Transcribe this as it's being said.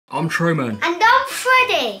I'm TRUMAnn. And I'm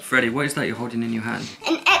Freddie. Freddie, what is that you're holding in your hand?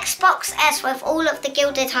 An Xbox S with all of the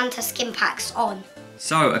Gilded Hunter skin packs on.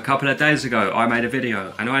 So, a couple of days ago, I made a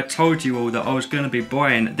video and I told you all that I was going to be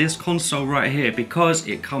buying this console right here because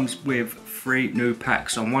it comes with 3 new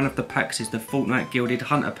packs. And one of the packs is the Fortnite Gilded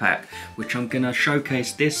Hunter pack, which I'm going to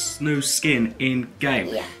showcase this new skin in game.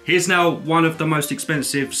 Yeah. He's now one of the most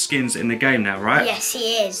expensive skins in the game now, right? Yes,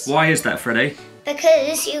 he is. Why is that, Freddie?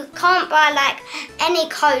 Because you can't buy like any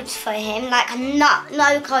codes for him, like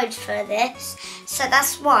no codes for this, so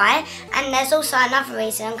that's why. And there's also another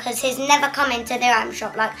reason, because he's never come into the item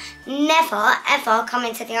shop, like never ever come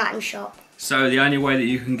into the item shop. So the only way that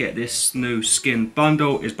you can get this new skin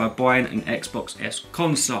bundle is by buying an Xbox S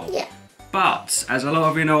console. Yeah. But as a lot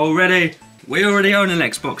of you know already, we already own an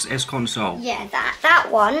Xbox S console. Yeah, that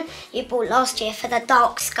one you bought last year for the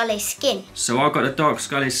Dark Scully skin. So I got the Dark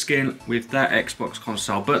Scully skin with that Xbox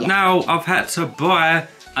console. But now I've had to buy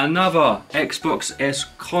another Xbox S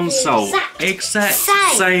console. Exact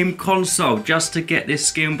same console, just to get this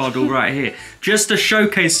skin bundle right here. Just to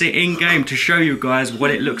showcase it in game, to show you guys what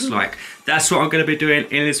it looks like. That's what I'm going to be doing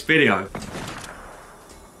in this video.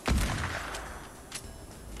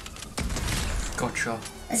 Gotcha.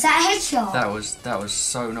 Is that a headshot? That was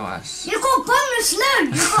so nice. You got bonus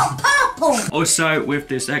loot! You got purple! Also, with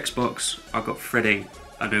this Xbox, I got Freddie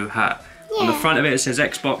a new hat. On the front of it, it says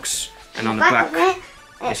Xbox, and on the back,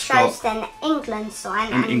 it shows an England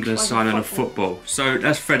sign. An England sign and a football. So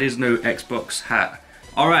that's Freddie's new Xbox hat.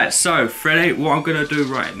 Alright, so Freddie, what I'm going to do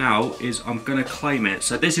right now is I'm going to claim it.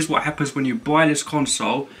 So this is what happens when you buy this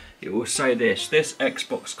console. It will say this. This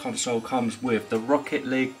Xbox console comes with the Rocket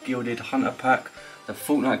League Gilded Hunter pack, the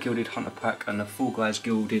Fortnite Gilded Hunter pack, and the Fall Guys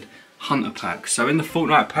Gilded Hunter pack. So in the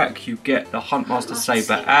Fortnite pack you get the Huntmaster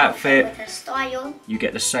Saber outfit, with a style. You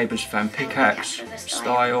get the Saber's Fang Pickaxe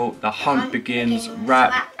style, the Hunt Begins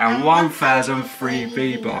wrap, and 1,000 free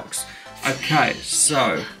V-Bucks. Okay,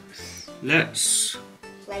 so let's...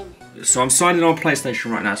 So I'm signed in on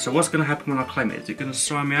PlayStation right now. So what's going to happen when I claim it? Is it going to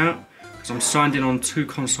sign me out? Because I'm signed in on 2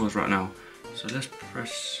 consoles right now. So let's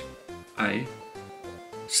press A.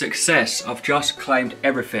 Success, I've just claimed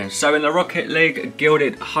everything. So in the Rocket League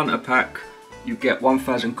Gilded Hunter pack, you get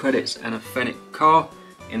 1,000 credits and a Fennec car.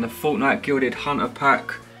 In the Fortnite Gilded Hunter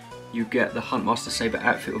pack, you get the Huntmaster Saber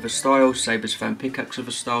outfit with a style, Saber's Fang Pickaxe with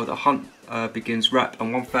a style, the Hunt Begins wrap,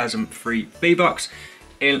 and 1,000 free V-Bucks.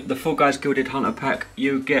 In the Fall Guys Gilded Hunter pack,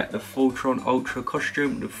 you get the Fulltron Ultra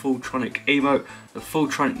costume, the Fulltronic emote, the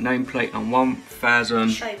Fulltronic nameplate, and 1,000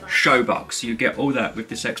 Showbucks. You get all that with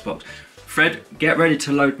this Xbox. Fred, get ready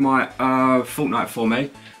to load my Fortnite for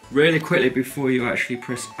me. Really quickly before you actually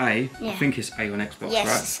press A. I think it's A on Xbox,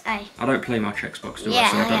 yes, right? Yes, A. I don't play much Xbox, do I?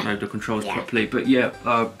 So I don't know the controls properly. But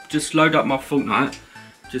yeah, just load up my Fortnite.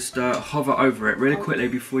 Just hover over it really quickly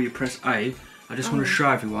before you press A. I just want to show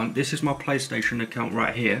everyone, this is my PlayStation account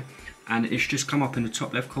right here, and it's just come up in the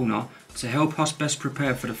top left corner. To help us best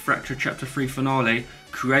prepare for the Fracture Chapter 3 finale,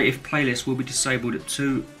 creative playlist will be disabled at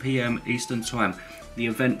 2 PM Eastern Time. The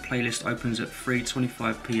event playlist opens at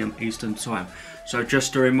 3:25 PM Eastern Time. So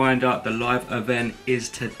just a reminder, the live event is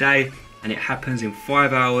today, and it happens in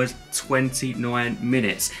 5 hours, 29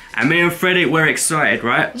 minutes. And me and Freddie, we're excited,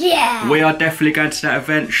 right? Yeah! We are definitely going to that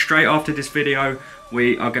event. Straight after this video,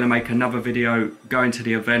 we are going to make another video going to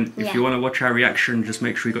the event. If you want to watch our reaction, just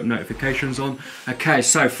make sure you got notifications on. Okay,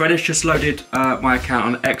 so Freddie's just loaded my account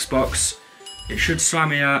on Xbox. It should sign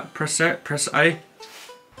me out. Press A.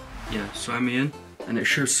 Yeah, sign me in. And it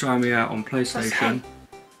should sign me out on PlayStation.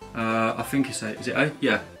 I think it's A. Is it A?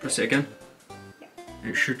 Yeah, press it again.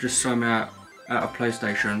 It should just sign me out of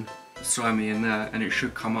PlayStation, sign me in there, and it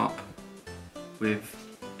should come up with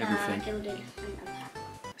everything.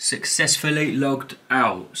 Successfully logged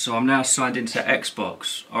out. So I'm now signed into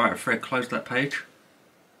Xbox. Alright Fred, close that page.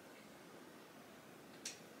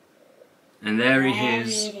 And there he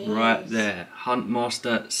is, right there.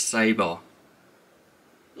 Huntmaster Saber.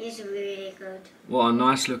 He's really good. What a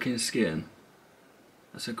nice looking skin.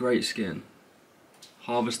 That's a great skin.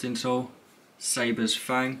 Harvesting tool. Saber's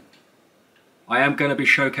Fang. I am going to be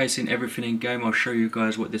showcasing everything in game. I'll show you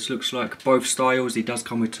guys what this looks like. Both styles. He does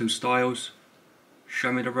come with 2 styles.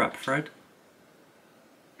 Show me the wrap, Fred.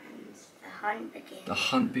 And the Hunt Begins. The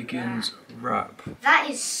Hunt Begins wrap. That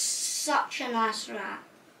is such a nice wrap.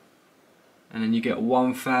 And then you get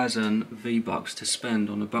 1,000 V-Bucks to spend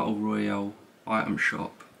on the Battle Royale item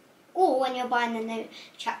shop. Or when you're buying the new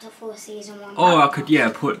Chapter 4 Season 1. Oh, I could, yeah,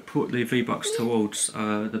 put the V-Bucks towards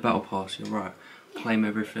the Battle Pass, you're right. Claim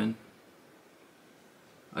everything.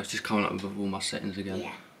 It's just coming up with all my settings again.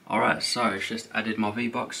 Yeah. Alright, so it's just added my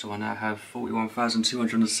V-Bucks, so I now have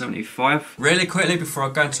 41,275. Really quickly, before I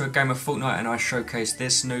go into a game of Fortnite and I showcase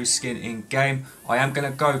this new skin in game, I am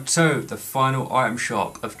going to go to the final item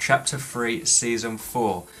shop of Chapter 3 Season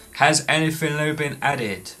 4. Has anything new been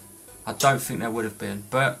added? I don't think there would have been,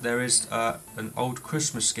 but there is an old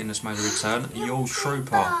Christmas skin that's made a return. Your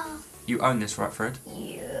Trooper. You own this, right, Fred?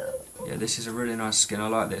 Yeah, this is a really nice skin. I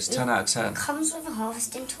like this. 10 out of 10. It comes with a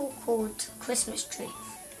harvesting tool called Christmas Tree.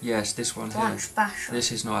 Yes, this one here.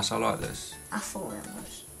 This is nice. I like this. I thought it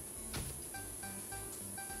was.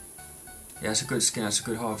 Yeah, it's a good skin. It's a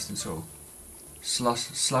good harvesting tool.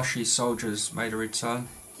 Slushy Soldiers made a return.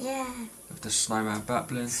 Yeah. With the Snowman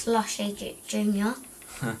battling. Slushy Junior.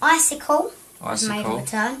 Icicle. Icicle. Made a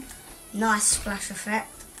return. Nice splash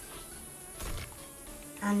effect.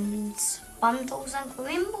 And Bundles and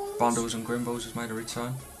Grimbles. Bundles and Grimbles has made a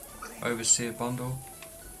return. Overseer bundle.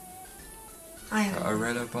 The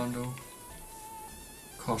Aurelia bundle.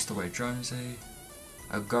 Castaway Jonesy.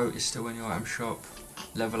 A goat is still in your item shop.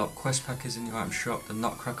 Level up quest pack is in your item shop. The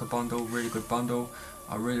Nutcracker bundle, really good bundle.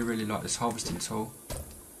 I really like this harvesting tool.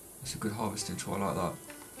 It's a good harvesting tool, I like that.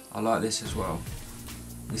 I like this as well.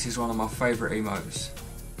 This is one of my favourite emotes.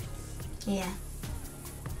 Yeah.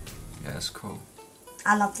 Yeah, it's cool.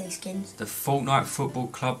 I love these skins. The Fortnite Football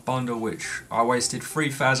Club bundle, which I wasted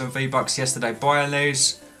 3,000 V-Bucks yesterday buying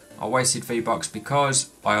these. I wasted V-Bucks because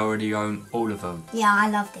I already own all of them. Yeah, I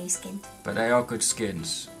love these skins. But they are good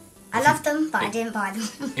skins. I love them, but I didn't buy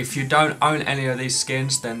them. If you don't own any of these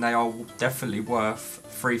skins, then they are definitely worth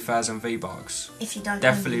 3,000 V-Bucks. If you don't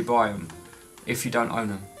definitely buy them. If you don't own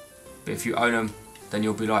them. But if you own them, then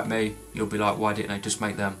you'll be like me. You'll be like, why didn't they just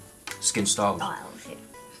make them skin styles? Oh, shit.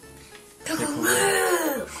 Pickle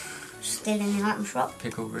Rick! Still in the item shop.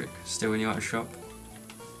 Pickle Rick, still in the item shop.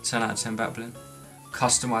 10 out of 10 battling.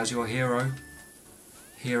 Customise your hero.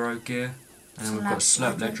 Hero gear. And then we've got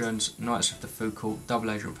Slurp Legends, Knights of the Food Court, Double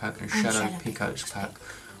Agent Pack and Shadow Pickaxe Pack.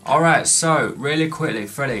 Alright, so really quickly,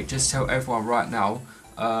 Freddie, just tell everyone right now,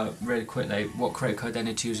 really quickly, what credit code they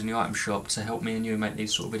need to use in the item shop to help me and you make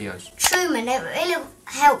these sort of videos. TRUMAnn, it really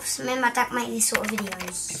helps me and my dad make these sort of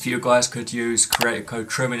videos. If you guys could use creator code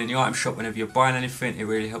TRUMAnn in the item shop whenever you're buying anything, it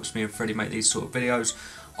really helps me and Freddie make these sort of videos.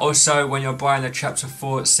 Also, when you're buying the Chapter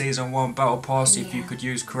 4 Season 1 Battle Pass, if you could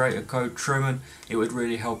use creator code TRUMAnn, it would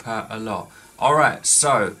really help out a lot. Alright,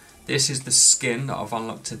 so this is the skin that I've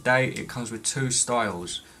unlocked today. It comes with 2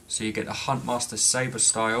 styles. So you get the Huntmaster Saber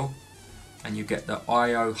style and you get the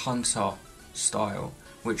IO Hunter style,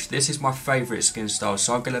 which this is my favourite skin style.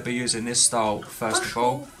 So I'm going to be using this style first of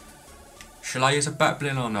all. Shall I use a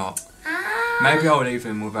battling or not? Maybe I'll leave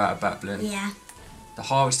him without a battling. Yeah. The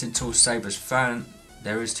Harvesting Tool Saber's Fan.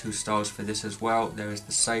 There is 2 styles for this as well. There is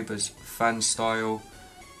the Saber's Fan style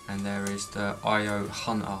and there is the IO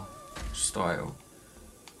Hunter style.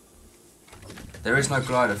 There is no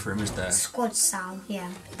glider for him, is there? Squad style, yeah.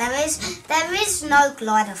 There is no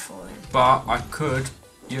glider for him. But I could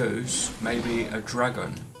use maybe a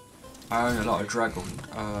dragon. I own a lot of dragon.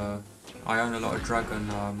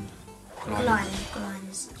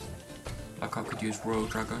 Gliders. Like I could use Royal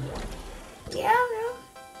Dragon. Yeah.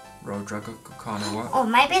 Royal Dragon could kind of work. Oh,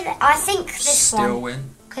 maybe I think this one. Still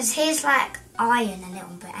win. Because he's like iron a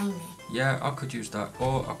little bit, ain't he? Yeah, I could use that,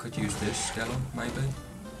 or I could use this skeleton, maybe.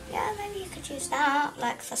 Yeah, maybe you could use that,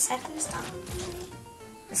 like the second style.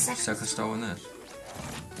 The second style on this.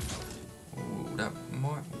 Oh, that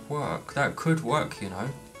might work. That could work, you know.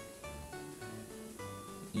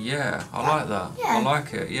 Yeah, I like that. Yeah. I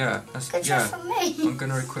like it. Yeah, that's good job for me. I'm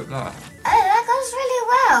gonna equip that. Oh, that goes really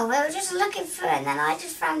well. We were just looking through it, and then I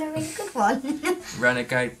just found a really good one.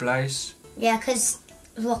 Renegade Blaze. Yeah, because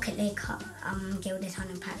Rocket League Gilded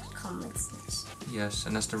Hunting Pack come with this. Yes,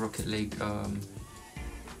 and that's the Rocket League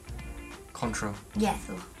Contra. Yeah,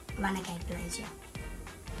 the Renegade Blaze, yeah.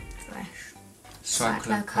 Fresh.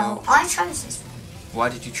 Cyclone Curl. I chose this one. Why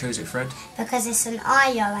did you choose it, Fred? Because it's an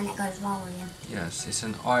IO and it goes well with him. Yes, it's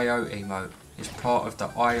an IO emote. It's part of the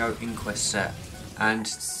IO Inquest set. And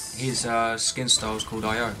his skin style is called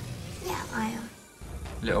IO. Yeah, IO.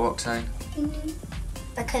 Little Octane.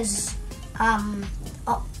 Because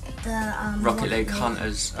Rocket League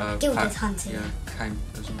Hunters Gilded pack, Hunting. Yeah, came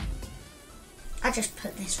as well. I just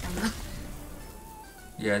put this one on.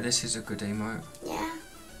 Yeah, this is a good emote. Yeah.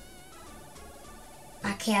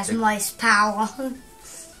 Like he has most power.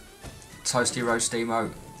 Toasty Roast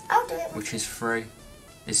emote. I'll do it. Which is free.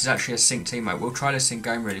 This is actually a synced emote. We'll try this in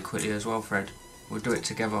game really quickly as well, Fred. We'll do it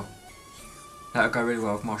together. That'll go really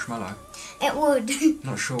well with Marshmallow. It would.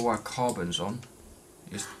 Not sure why Carbon's on.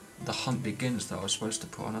 It's the Hunt Begins that I was supposed to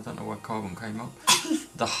put on. I don't know why Carbon came up.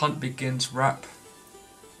 The Hunt Begins rap.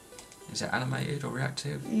 Is it animated or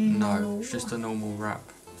reactive? No. It's just a normal wrap.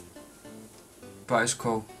 But it's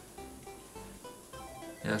cool.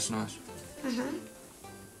 Yeah, it's nice.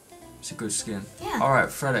 It's a good skin. Yeah. Alright,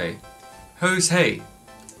 Freddie. Who's he?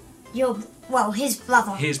 Well, his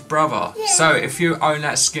brother. His brother. Yeah. So, if you own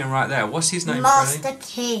that skin right there, what's his name, Master Freddie?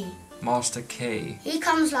 Key. Master Key. He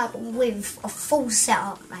comes like with a full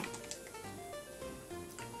setup, mate.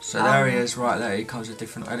 So there he is right there. He comes with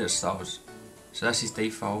different edit styles. So that's his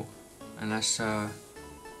default. And that's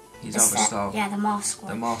his other style. Yeah, the mask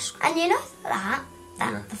one. The mask. And you know that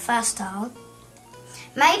Yeah. the first style.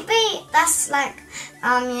 Maybe that's like,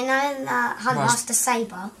 you know, the Huntmaster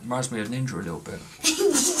Saber. Reminds me of Ninja a little bit.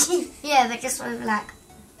 Yeah, but just with like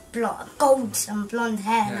gold and blonde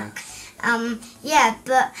hair. Yeah.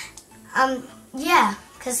 Like, yeah,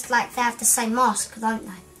 because like they have the same mask, don't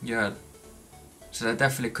they? Yeah. So they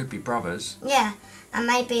definitely could be brothers. Yeah, and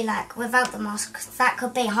maybe like without the mask, that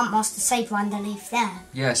could be Huntmaster Saber underneath there.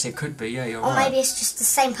 Yes, it could be. Yeah, you're Or right. maybe it's just the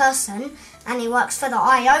same person, and he works for the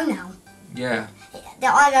IO now. Yeah. The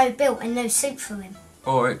IO built a new suit for him.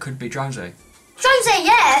 Or it could be Jonesy. Jonesy,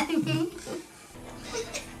 yeah!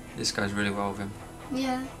 This goes really well with him.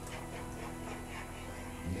 Yeah.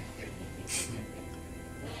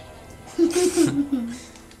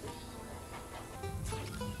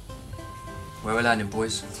 Where we're landing,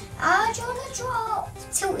 boys? Do you want to drop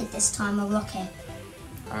tilted this time or rocket?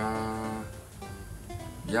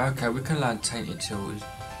 Yeah, okay, we can land tainted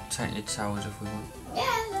towers if we want.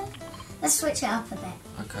 Yeah, let's switch it up a bit.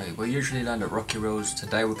 Okay, we usually land at Rocky Rills.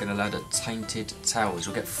 Today we're going to land at Tainted Towers.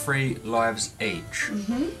 We'll get 3 lives each.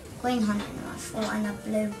 Green hunting rifle and a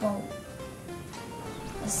blue ball.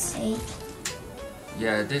 Let's see.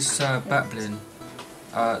 Yeah, this battling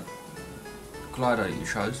glider you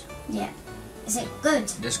chose. Yeah. Is it good?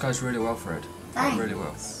 This goes really well, Fred. Thanks. Really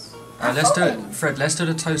well. Let's do it, Fred. Let's do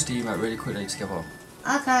the toasty emote really quickly together.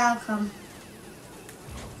 Okay, I'll come.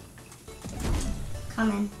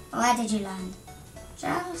 Come in. Where did you land?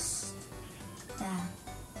 Just there.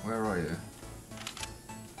 Where are you?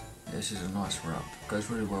 Yeah, this is a nice wrap. Goes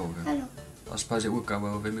really well with him. Hello. I suppose it would go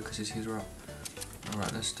well with him because it's his wrap.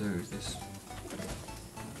 Alright, let's do this.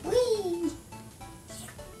 Whee!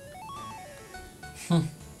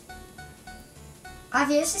 I've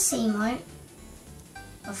used this emote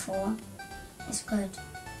before. It's good.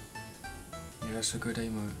 Yeah, it's a good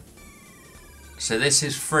emote. So this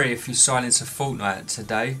is free if you sign into Fortnite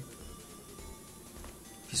today.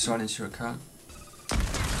 If you sign into your account.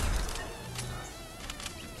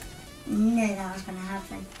 Knew that was going to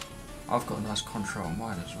happen. I've got a nice control on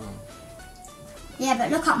mine as well. Yeah, but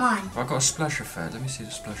look at mine. I've got a splash effect. Let me see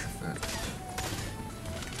the splash effect.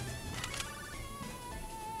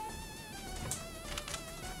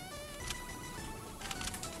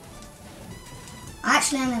 I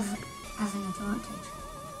actually have an advantage.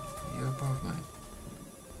 You're above, mate.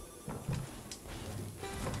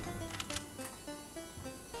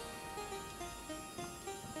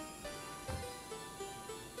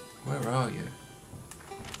 Where are you?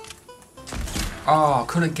 Oh, I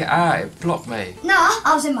couldn't get out. It blocked me. No,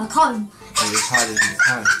 I was in my cone. Oh, you was hiding in the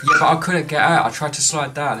cone. Yeah, but I couldn't get out. I tried to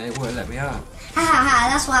slide down and it wouldn't let me out. Ha ha ha,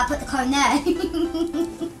 that's why I put the cone there.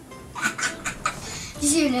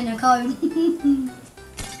 Just you in a cone.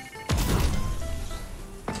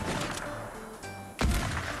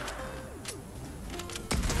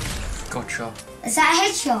 Gotcha. Is that a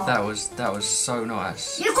headshot? That was so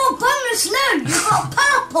nice. You got bonus loot! You got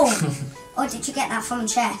purple! Or did you get that from a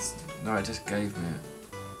chest? No, it just gave me it.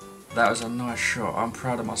 That was a nice shot. I'm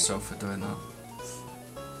proud of myself for doing that.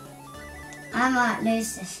 I might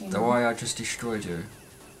lose this, you know. The way I just destroyed you.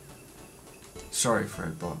 Sorry,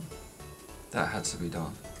 Fred, but that had to be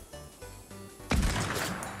done.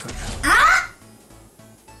 Gotcha. Ah!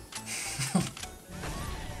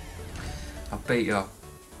 I beat you.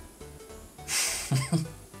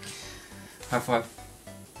 High five.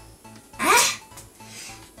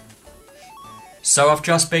 So I've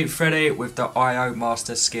just beat Freddie with the IO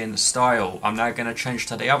Master skin style. I'm now going to change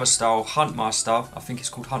to the other style, Huntmaster. I think it's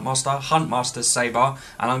called Huntmaster. Huntmaster Saber.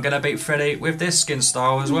 And I'm going to beat Freddie with this skin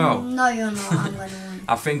style as well. No, you're not. I'm going to win.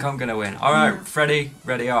 I think I'm going to win. Alright, Freddie,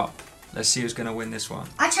 ready up. Let's see who's going to win this one.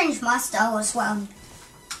 I changed my style as well.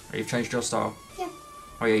 Oh, you've changed your style? Yeah.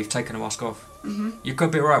 Oh yeah, you've taken the mask off. You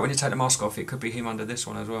could be right, when you take the mask off, it could be him under this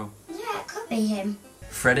one as well. Yeah, it could be him.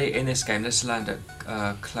 Freddie, in this game, let's land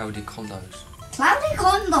at Cloudy Condos. Cloudy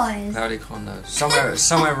condos. Cloudy Condos.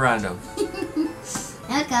 Somewhere random.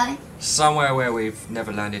 Okay. Somewhere where we've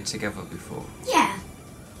never landed together before. Yeah.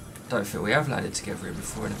 Don't think we have landed together here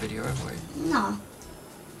before in a video, have we? No.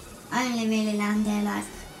 I only really land there like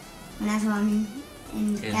whenever I'm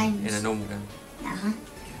in games. In a normal game. Uh-huh.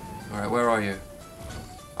 Alright, where are you?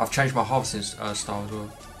 I've changed my harvesting style as well.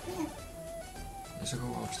 Yeah. It's a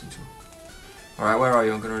cool harvesting tool. Alright, where are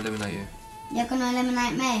you? I'm going to eliminate you. You're going to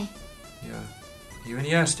eliminate me? Yeah. Are you in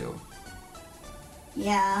the air still?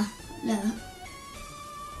 Yeah. Look.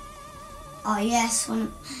 Oh, yes.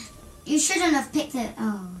 You shouldn't have picked it.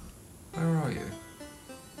 Oh. Where are you?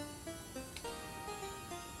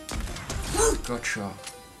 Gotcha.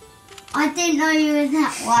 I didn't know you were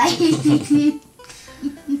that way.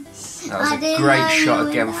 That was a great shot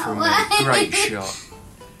again from me. Great shot.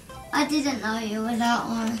 I didn't know you were that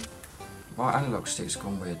way. My analog stick's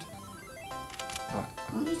gone weird. Like,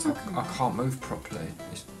 What are you talking I about? can't move properly.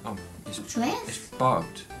 It's Drift?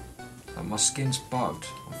 bugged. Like, my skin's bugged.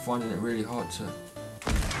 I'm finding it really hard to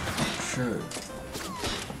shoot.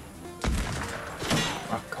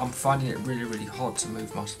 I'm finding it really hard to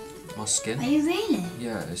move my skin. Are you really?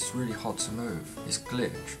 Yeah, it's really hard to move. It's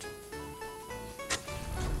glitched.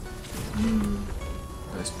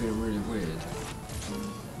 It's been really weird.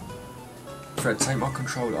 Fred, take my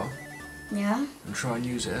controller Yeah. and try and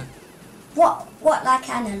use it. What like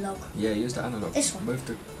analog? Yeah, use the analog. This one? Move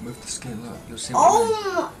the skin, look. You'll see what I mean.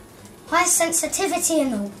 Oh, high sensitivity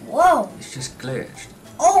in the world. It's just glitched.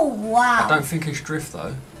 Oh wow. I don't think it's drift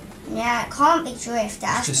though. Yeah, it can't be drift. It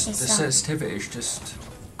has Just to be the some- sensitivity's just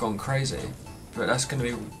gone crazy. But that's gonna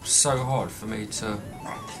be so hard for me to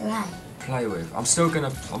like play with. I'm still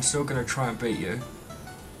gonna try and beat you.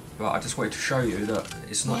 But I just wanted to show you that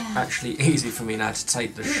it's not actually easy for me now to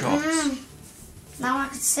take the shots. Now I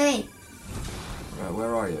can see. Right,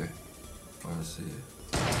 where are you? I see you.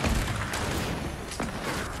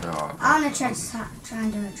 No, I'm gonna try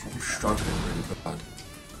and do a trick. I'm struggling really bad.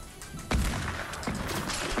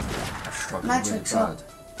 I'm struggling No really trick shot.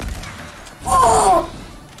 bad. Oh!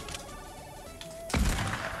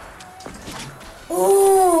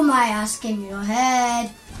 Oh, my ass give me your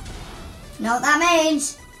head. You know what that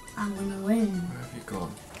means? I'm gonna win. Where have you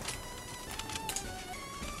gone?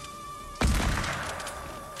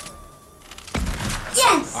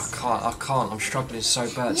 Yes! I can't. I'm struggling so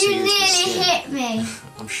bad to You use the nearly skin. hit me.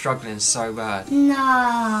 I'm struggling so bad.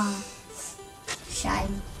 No.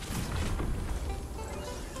 Shame.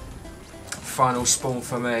 Final spawn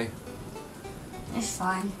for me. It's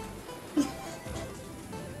fine.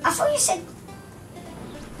 I thought you said...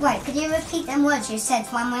 Wait, could you repeat them words you said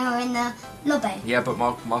when we were in the lobby? Yeah, but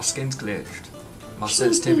my skin's glitched. My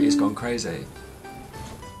sensitivity's gone crazy.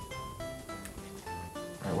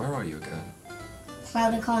 Right, where are you again?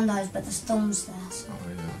 Cloudy condos, but the storm's there. So.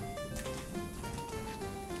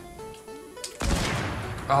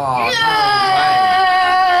 Oh yeah.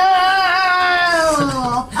 Oh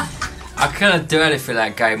no way! I couldn't do anything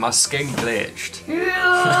that game. My skin glitched.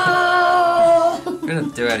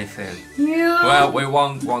 Couldn't do anything. Well, we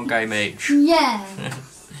won one game each. Yeah.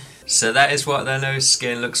 So that is what the new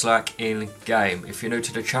skin looks like in game. If you're new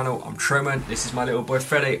to the channel, I'm TRUMAnn, this is my little boy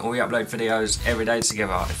Freddie, and we upload videos every day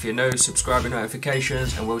together. If you're new, subscribe with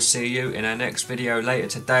notifications, and we'll see you in our next video later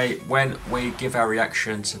today when we give our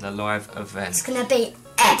reaction to the live event. It's gonna be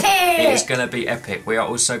epic! It is going to be epic. We are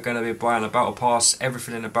also going to be buying a battle pass,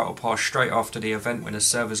 everything in the battle pass straight after the event when the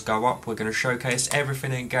servers go up. We're going to showcase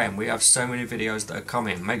everything in game. We have so many videos that are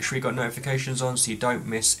coming. Make sure you got notifications on so you don't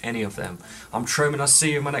miss any of them. I'm TRUMAnn, I'll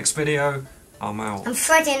see you in my next video. I'm out. I'm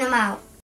Freddie and I'm out.